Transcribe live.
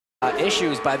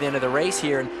issues by the end of the race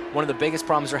here, and one of the biggest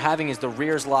problems they're having is the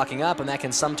rears locking up, and that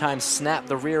can sometimes snap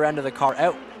the rear end of the car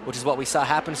out, which is what we saw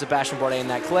happen to Sebastian Bourdais in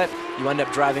that clip. You end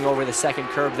up driving over the second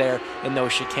curb there in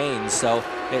those chicanes, so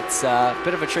it's a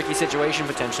bit of a tricky situation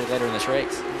potentially later in this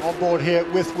race. Onboard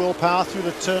here with willpower through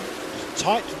the turn.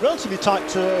 Tight, relatively tight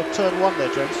to turn one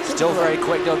there, James. Still very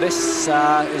quick though. This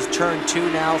is turn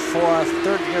 2 now for a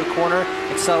third gear corner.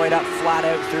 Accelerate up flat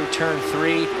out through turn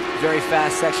 3. Very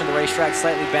fast section of the racetrack,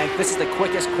 slightly banked. This is the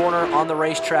quickest corner on the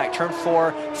racetrack. Turn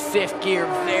 4, 5th gear,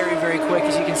 very, very quick.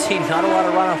 As you can see, not a lot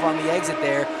of runoff on the exit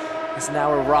there. So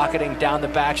now we're rocketing down the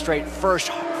back straight. First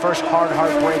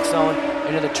hard brake zone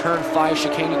into the turn 5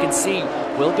 chicane. You can see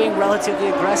Will being relatively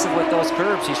aggressive with those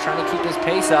curbs. He's trying to keep his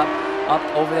pace up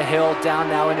over the hill, down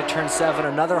now into turn 7,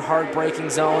 another hard braking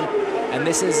zone. And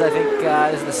this is, I think,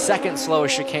 this is the second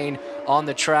slowest chicane on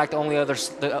the track.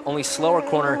 The only slower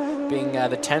corner being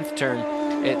the 10th turn.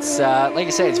 It's, like I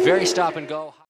say, it's very stop and go.